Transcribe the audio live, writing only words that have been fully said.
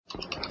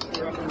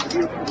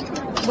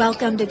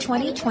Welcome to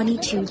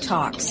 2022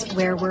 Talks,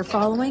 where we're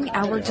following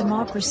our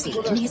democracy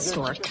in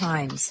historic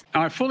times.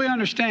 Now, I fully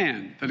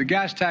understand that a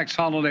gas tax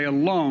holiday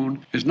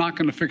alone is not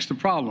going to fix the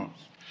problem,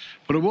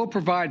 but it will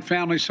provide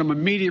families some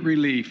immediate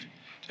relief,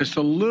 just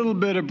a little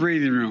bit of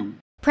breathing room.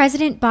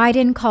 President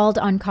Biden called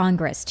on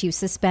Congress to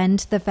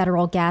suspend the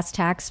federal gas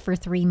tax for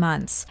 3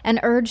 months and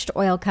urged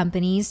oil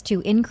companies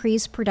to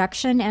increase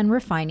production and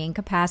refining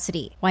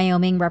capacity.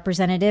 Wyoming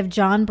Representative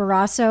John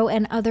Barrasso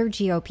and other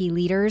GOP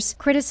leaders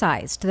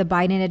criticized the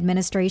Biden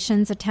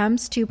administration's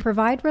attempts to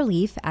provide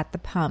relief at the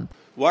pump.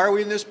 Why are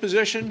we in this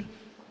position?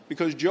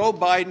 Because Joe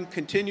Biden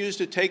continues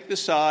to take the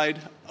side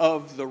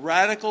of the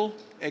radical,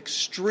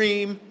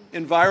 extreme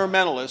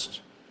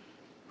environmentalists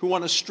who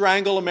want to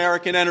strangle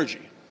American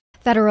energy.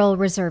 Federal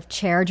Reserve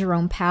Chair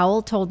Jerome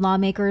Powell told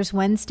lawmakers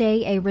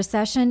Wednesday a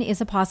recession is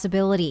a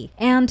possibility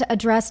and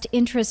addressed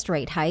interest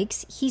rate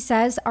hikes he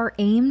says are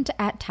aimed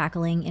at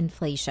tackling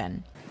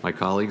inflation. My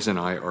colleagues and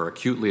I are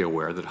acutely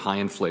aware that high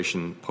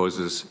inflation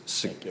poses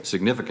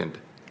significant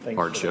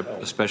hardship,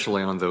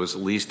 especially on those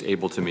least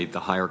able to meet the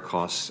higher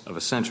costs of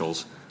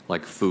essentials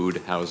like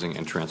food, housing,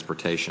 and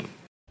transportation.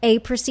 A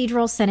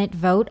procedural Senate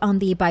vote on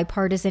the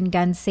bipartisan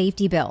gun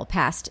safety bill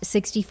passed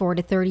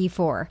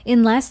 64-34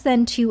 in less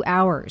than 2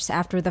 hours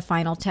after the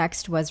final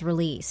text was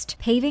released,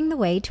 paving the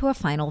way to a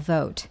final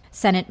vote.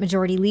 Senate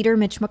Majority Leader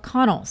Mitch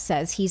McConnell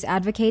says he's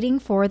advocating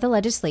for the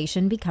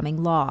legislation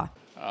becoming law.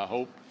 I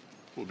hope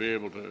we'll be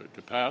able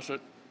to pass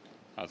it.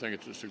 I think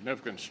it's a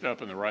significant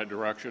step in the right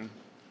direction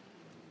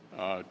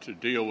to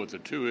deal with the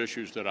two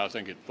issues that I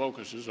think it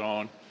focuses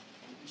on: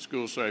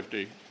 school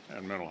safety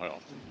and mental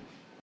health.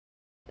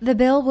 The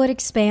bill would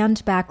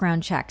expand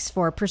background checks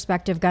for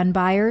prospective gun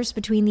buyers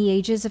between the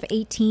ages of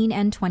 18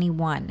 and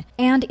 21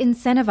 and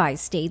incentivize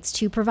states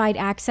to provide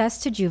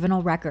access to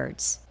juvenile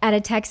records. At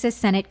a Texas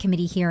Senate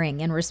committee hearing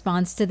in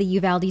response to the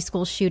Uvalde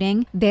school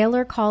shooting,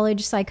 Baylor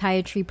College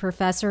psychiatry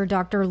professor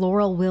Dr.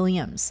 Laurel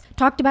Williams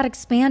talked about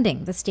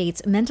expanding the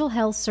state's Mental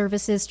Health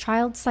Services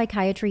Child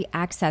Psychiatry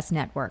Access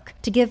Network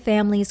to give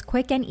families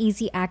quick and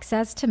easy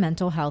access to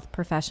mental health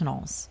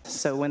professionals.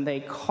 So when they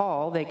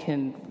call, they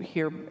can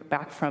hear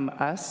back from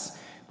us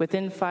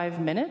within 5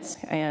 minutes,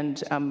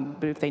 and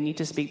but if they need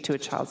to speak to a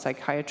child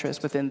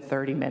psychiatrist, within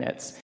 30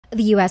 minutes.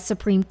 The U.S.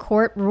 Supreme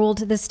Court ruled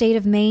the state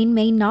of Maine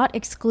may not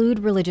exclude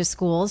religious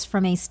schools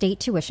from a state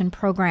tuition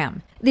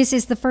program. This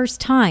is the first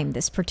time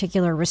this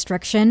particular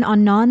restriction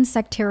on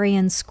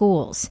non-sectarian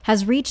schools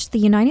has reached the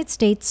United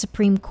States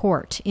Supreme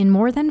Court in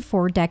more than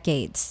 4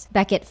 decades.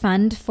 Beckett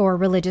Fund for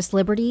Religious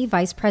Liberty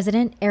Vice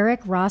President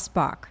Eric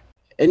Rosbach.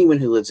 Anyone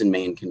who lives in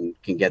Maine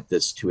can get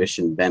this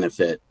tuition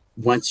benefit.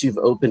 Once you've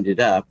opened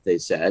it up, they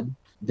said,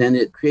 then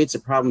it creates a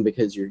problem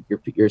because you're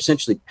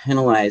essentially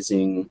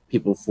penalizing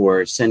people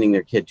for sending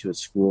their kid to a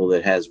school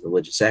that has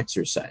religious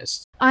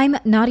exercise. I'm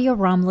Nadia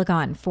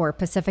Ramlagan for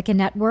Pacifica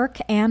Network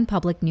and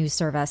Public News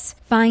Service.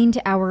 Find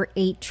our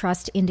 8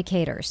 trust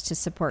indicators to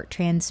support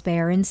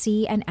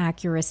transparency and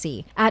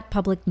accuracy at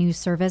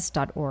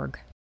publicnewsservice.org.